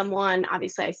call someone,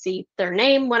 obviously I see their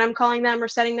name when I'm calling them or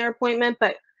setting their appointment,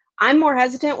 but I'm more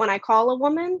hesitant when I call a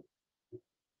woman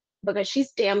because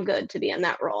she's damn good to be in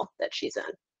that role that she's in.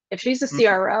 If she's a Mm,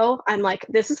 CRO, I'm like,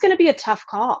 this is going to be a tough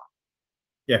call.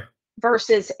 yeah,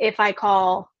 Versus if I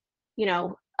call,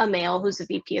 a male who's a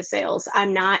VP of sales,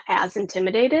 I'm not as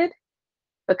intimidated,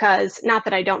 because not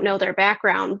that I don't know their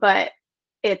background, but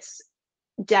it's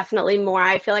definitely more,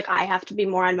 I feel like I have to be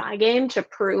more on my game to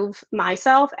prove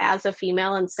myself as a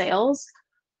female in sales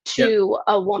yeah. to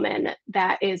a woman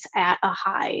that is at a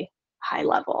high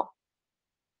level.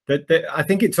 That I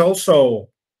think it's also,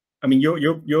 I mean,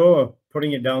 you're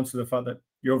putting it down to the fact that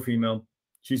you're female,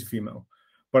 she's a female,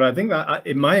 but I think that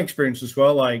in my experience as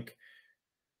well, like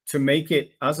to make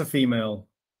it as a female,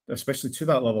 especially to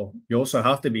that level, you also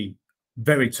have to be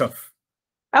very tough.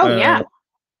 Oh yeah. Um,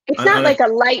 It's not and like a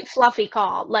light fluffy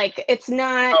call. Like it's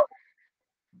not oh,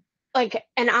 like,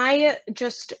 and I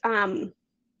just I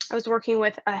was working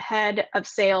with a head of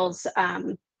sales.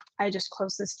 I just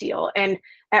closed this deal, and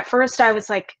at first I was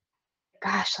like,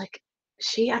 gosh, like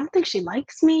I don't think she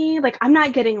likes me. Like I'm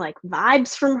not getting like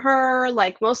vibes from her.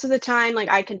 Like most of the time, like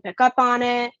I can pick up on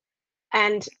it.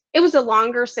 And it was a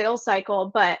longer sales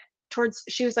cycle, but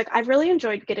she was like, I've really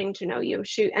enjoyed getting to know you.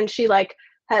 She like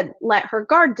had let her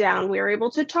guard down. We were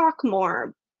able to talk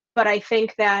more. But I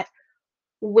think that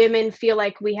women feel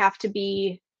like we have to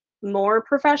be more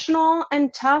professional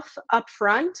and tough up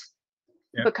front,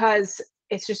 yeah, because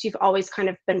it's just you've always kind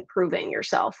of been proving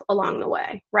yourself along the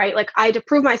way, right? Like I had to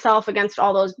prove myself against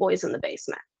all those boys in the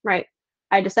basement, right?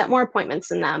 I had to set more appointments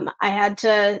than them. I had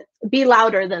to be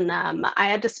louder than them. I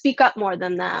had to speak up more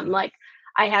than them. Like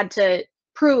I had to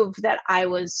prove that I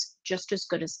was just as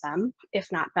good as them, if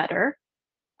not better.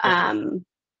 yeah,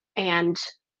 And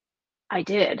I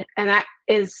did. And that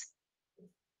is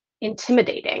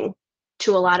intimidating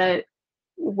to a lot of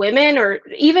women, or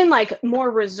even like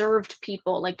more reserved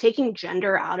people, like taking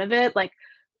gender out of it. Like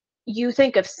you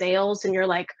think of sales and you're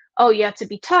like, oh, you have to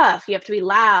be tough, you have to be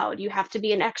loud, you have to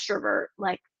be an extrovert.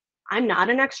 Like I'm not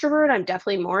an extrovert, I'm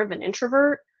definitely more of an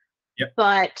introvert, yeah,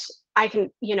 but I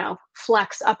can,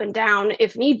 flex up and down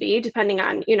if need be, depending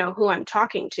on, who I'm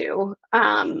talking to.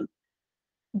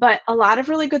 But a lot of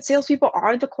really good salespeople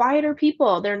are the quieter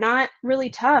people. They're not really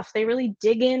tough. They really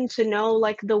dig in to know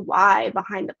like the why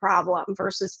behind the problem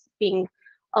versus being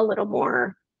a little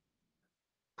more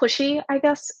pushy, I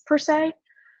guess, per se.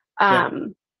 yeah.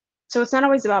 Um, so it's not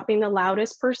always about being the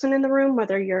loudest person in the room,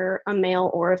 whether you're a male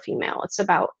or a female. It's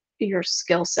about your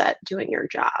skill set doing your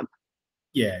job.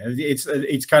 Yeah,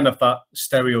 it's kind of that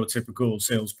stereotypical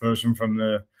salesperson from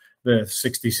the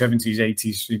 60s, 70s,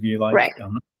 80s, if you Right.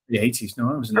 like. The 80s.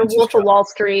 No, I was an Or 80s Wolf of child. Wall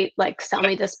Street, like, sell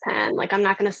me this pen. Like, I'm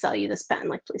not going to sell you this pen.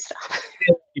 Like, please stop.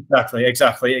 Exactly,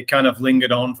 exactly. It kind of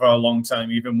lingered on for a long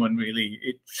time, even when really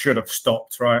it should have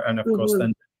stopped, right? And of course, Hmm.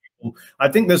 then I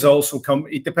think there's also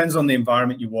it depends on the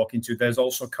environment you walk into. There's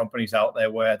also companies out there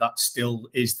where that still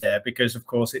is there because, of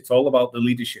course, it's all about the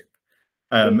leadership.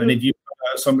 And Hmm. if you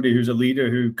somebody who's a leader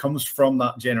who comes from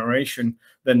that generation,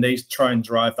 then they try and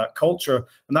drive that culture,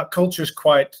 and that culture is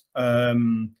quite.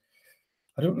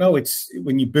 I don't know. It's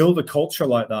when you build a culture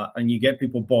like that and you get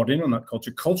people bought in on that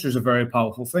culture. Culture is a very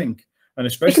powerful thing, and It can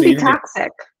especially be even if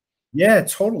toxic. yeah,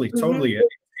 totally, Hmm. totally.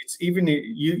 It's even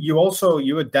you also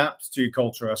you adapt to your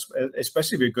culture,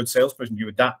 especially if you're a good salesperson. You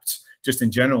adapt just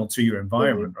in general to your Hmm.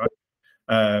 environment,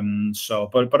 right? So,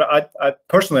 but I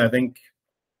personally, I think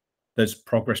there's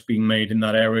progress being made in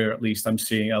that area. At least I'm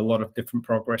seeing a lot of different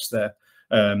progress there.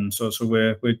 So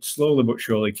we're slowly but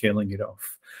surely killing it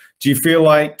off. Do you feel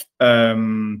like,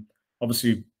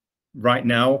 obviously, right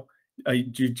now,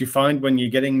 do you find when you're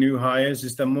getting new hires,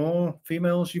 is there more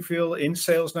females you feel in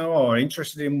sales now or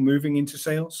interested in moving into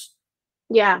sales?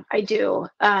 Yeah, I do.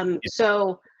 Yeah,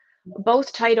 So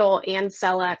both Title and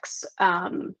Celex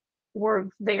were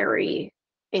very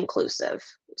inclusive.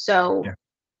 So yeah,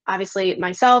 obviously,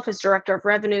 myself as director of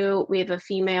revenue, we have a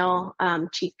female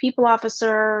chief people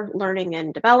officer, learning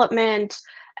and development,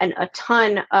 and a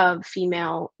ton of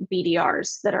female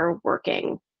BDRs that are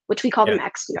working, which we call them yeah.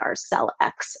 XDRs,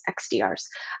 Celex XDRs,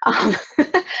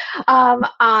 um,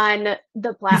 on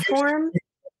the platform.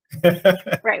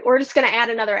 Right, we're just going to add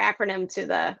another acronym to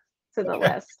the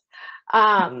list.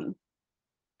 Um,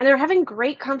 and they're having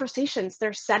great conversations.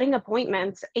 They're setting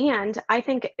appointments, and I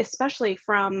think especially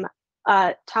from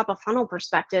a top of funnel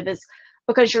perspective is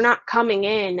because you're not coming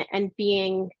in and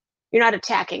you're not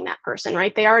attacking that person,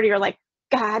 right? They already are like,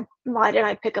 God, why did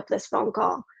I pick up this phone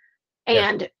call? Yeah,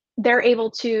 And they're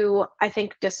able to, I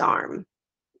think, disarm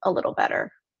a little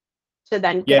better to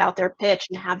then get yeah, out their pitch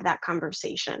and have that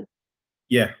conversation.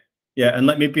 yeah. Yeah, and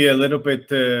let me be a little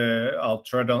bit. I'll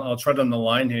tread on the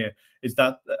line here. Is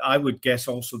that I would guess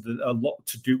also that a lot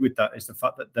to do with that is the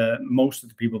fact that most of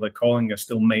the people they're calling are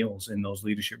still males in those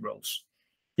leadership roles.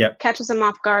 Yeah, Catches them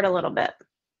off guard a little bit.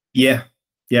 yeah,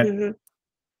 yeah. Mm-hmm.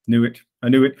 Knew it. I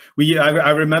knew it.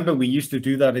 I remember we used to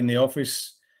do that in the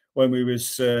office when we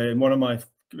was in one of my,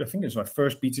 I think it was my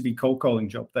first B2B cold calling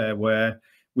job there, where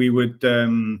we would,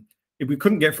 if we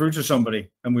couldn't get through to somebody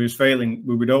and we was failing,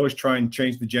 we would always try and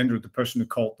change the gender of the person who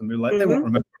called them. We were like, they won't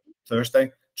remember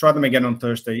Thursday. Try them again on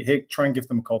Thursday. Hey, try and give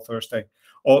them a call Thursday.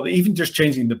 Or even just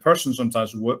changing the person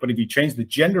sometimes would work. But if you change the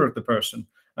gender of the person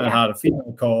and had a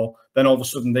female call, then all of a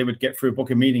sudden they would get through,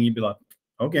 book a meeting. You'd be like,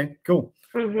 okay, cool.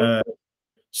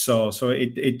 So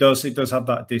it does have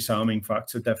that disarming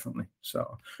factor, definitely.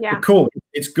 So but cool.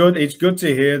 It's good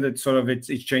to hear that sort of it's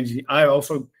changing.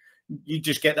 You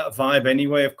just get that vibe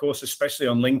anyway, of course, especially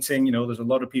on LinkedIn. You know, there's a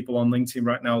lot of people on LinkedIn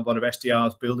right now, a lot of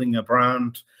SDRs building a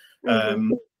brand.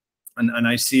 And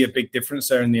I see a big difference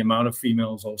there in the amount of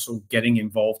females also getting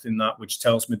involved in that, which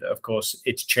tells me that, of course,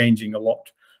 it's changing a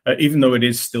lot, even though it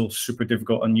is still super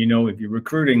difficult. And, you know, if you're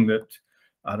recruiting that,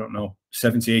 I don't know,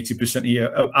 70, 80% of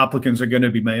your applicants are going to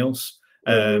be males.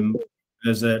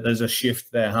 There's a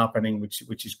shift there happening,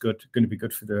 which is good, going to be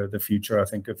good for the future, I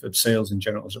think, of sales in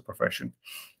general as a profession.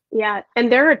 Yeah,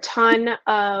 and there are a ton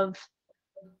of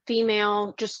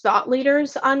female just thought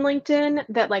leaders on LinkedIn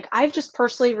that like I've just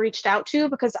personally reached out to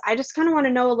because I just kind of want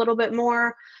to know a little bit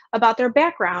more about their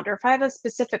background, or if I have a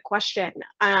specific question,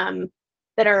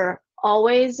 that are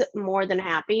always more than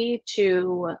happy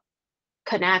to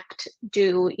connect,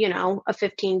 do, you know, a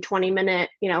 15-20 minute,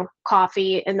 you know,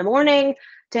 coffee in the morning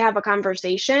to have a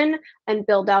conversation and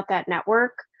build out that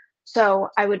network. So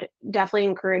I would definitely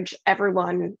encourage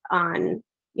everyone on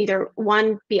either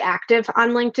one, be active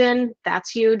on LinkedIn.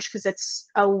 That's huge because it's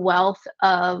a wealth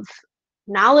of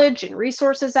knowledge and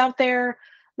resources out there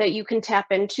that you can tap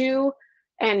into.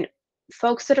 And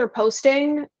folks that are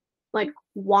posting like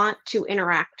want to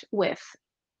interact with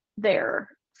their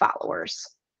followers.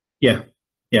 Yeah.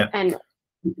 And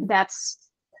that's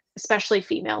especially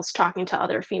females talking to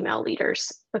other female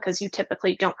leaders, because you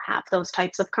typically don't have those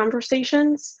types of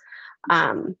conversations.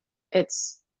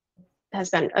 It's has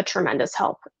been a tremendous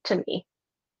help to me.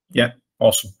 Yeah.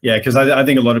 Awesome. Yeah. Because I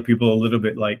think a lot of people are a little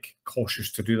bit like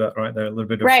cautious to do that, right? They're a little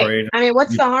bit afraid. I mean,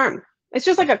 what's the harm? It's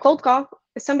just like a cold call.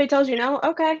 If somebody tells you no,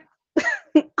 okay.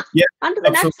 Yeah. On to the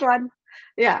next one.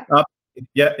 Yeah. I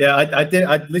did.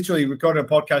 I literally recorded a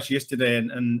podcast yesterday,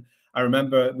 and I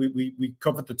remember we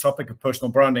covered the topic of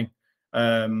personal branding.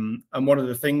 And one of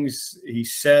the things he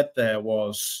said there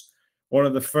was, one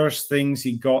of the first things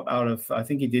he got out of, I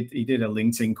think he did a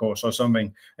LinkedIn course or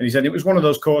something, and he said it was one of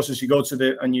those courses you go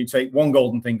to and you take one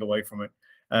golden thing away from it.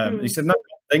 He said that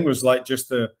thing was like just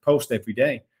the post every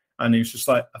day, and he was just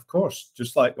like, of course,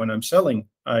 just like when I'm selling,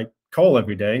 I call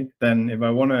every day. Then if I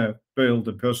want to build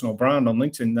a personal brand on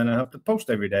LinkedIn, then I have to post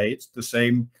every day. It's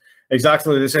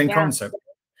exactly the same concept.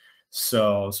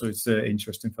 So it's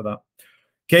interesting for that.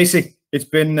 Casey, it's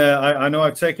been, I know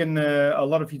I've taken a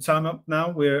lot of your time up now.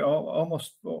 We're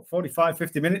almost 45,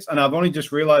 50 minutes, and I've only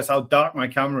just realized how dark my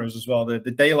camera is as well. The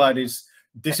daylight is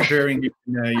disappearing in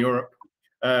Europe.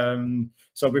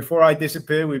 So before I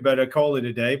disappear, we better call it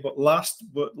a day. But last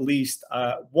but least,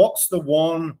 what's the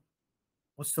one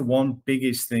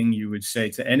biggest thing you would say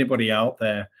to anybody out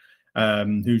there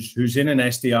who's in an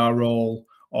SDR role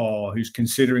or who's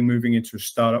considering moving into a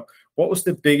startup? What was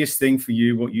the biggest thing for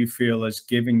you, what you feel has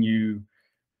given you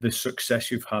the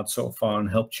success you've had so far and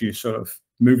helped you sort of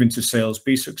move into sales,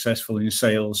 be successful in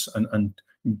sales, and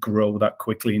grow that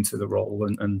quickly into the role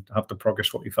and have the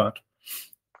progress what you've had?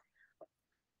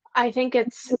 I think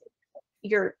it's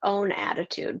your own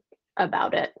attitude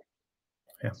about it.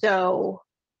 Yeah. So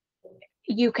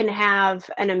you can have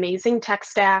an amazing tech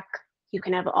stack, you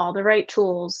can have all the right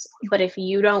tools, but if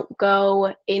you don't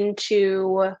go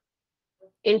into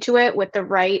it with the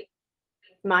right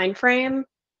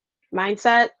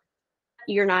mindset,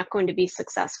 you're not going to be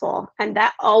successful. And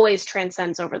that always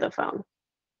transcends over the phone,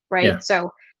 right? Yeah.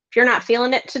 So if you're not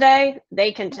feeling it today,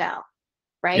 they can tell,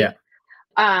 right?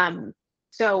 Yeah.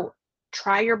 So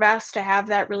try your best to have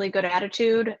that really good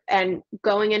attitude. And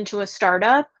going into a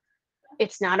startup,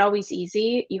 it's not always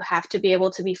easy. You have to be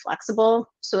able to be flexible.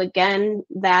 So again,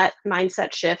 that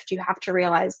mindset shift, you have to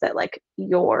realize that like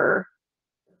your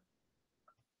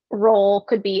role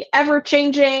could be ever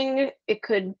changing. It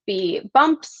could be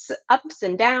bumps, ups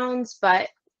and downs, but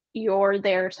you're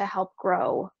there to help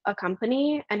grow a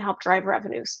company and help drive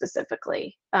revenue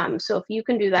specifically. So if you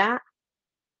can do that,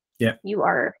 yeah, you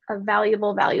are a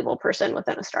valuable person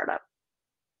within a startup.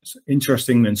 It's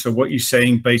interesting then. So what you're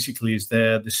saying basically is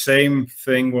the same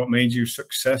thing. What made you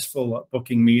successful at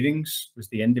booking meetings was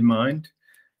the end in mind.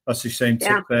 That's the same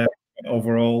tip there.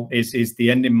 Overall, is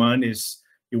the end in mind is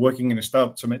you're working in a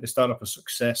startup to make the startup a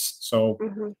success. So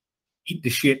eat the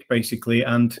shit basically,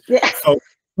 and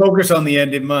focus on the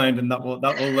end in mind, and that will.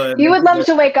 You would love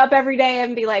to wake up every day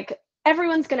and be like,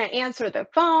 everyone's going to answer the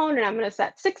phone, and I'm going to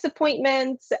set 6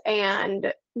 appointments,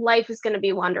 and life is going to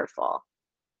be wonderful.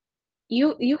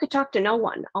 You could talk to no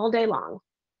one all day long.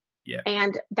 Yeah.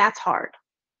 And that's hard.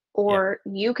 Or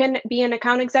you can be an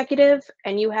account executive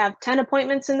and you have 10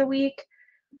 appointments in the week.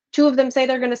 2 of them say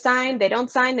they're going to sign. They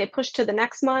don't sign. They push to the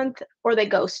next month, or they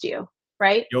ghost you.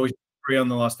 Right. You always agree on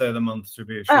the last day of the month to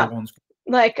be sure one's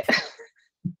like.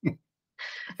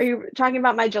 Are you talking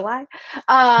about my July?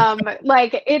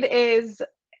 Like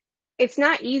it's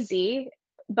not easy,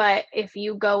 but if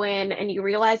you go in and you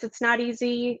realize it's not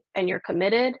easy and you're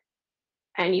committed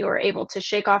and you are able to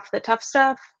shake off the tough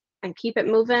stuff and keep it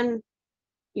moving,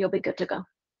 you'll be good to go.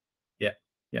 Yeah.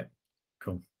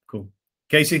 Cool.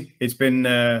 Casey, it's been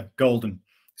golden.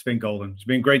 It's been golden. It's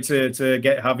been great to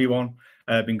have you on.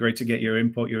 Been great to get your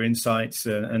input, your insights,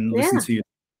 and listen to you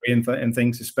and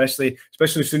things, especially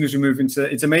as soon as we move into.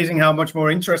 It's amazing how much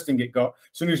more interesting it got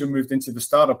as soon as we moved into the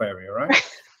startup area, right?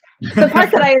 The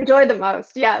part that I enjoy the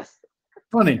most. Yes.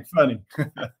 Funny.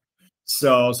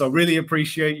 So really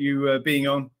appreciate you being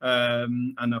on,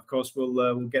 and of course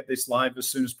we'll get this live as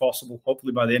soon as possible,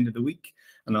 hopefully by the end of the week,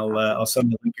 and I'll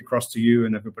send the link across to you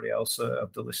and everybody else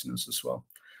of the listeners as well.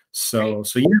 So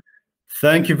yeah,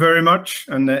 thank you very much,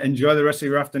 and enjoy the rest of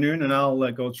your afternoon, and I'll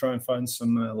go try and find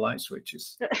some light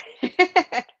switches.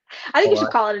 I think you should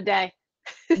call it a day.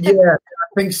 Yeah, I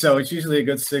think so. It's usually a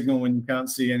good signal when you can't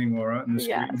see anymore, right, on the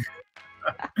screen.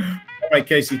 All right,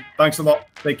 Casey, thanks a lot.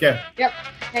 Take care. Yep.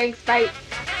 Thanks. Bye.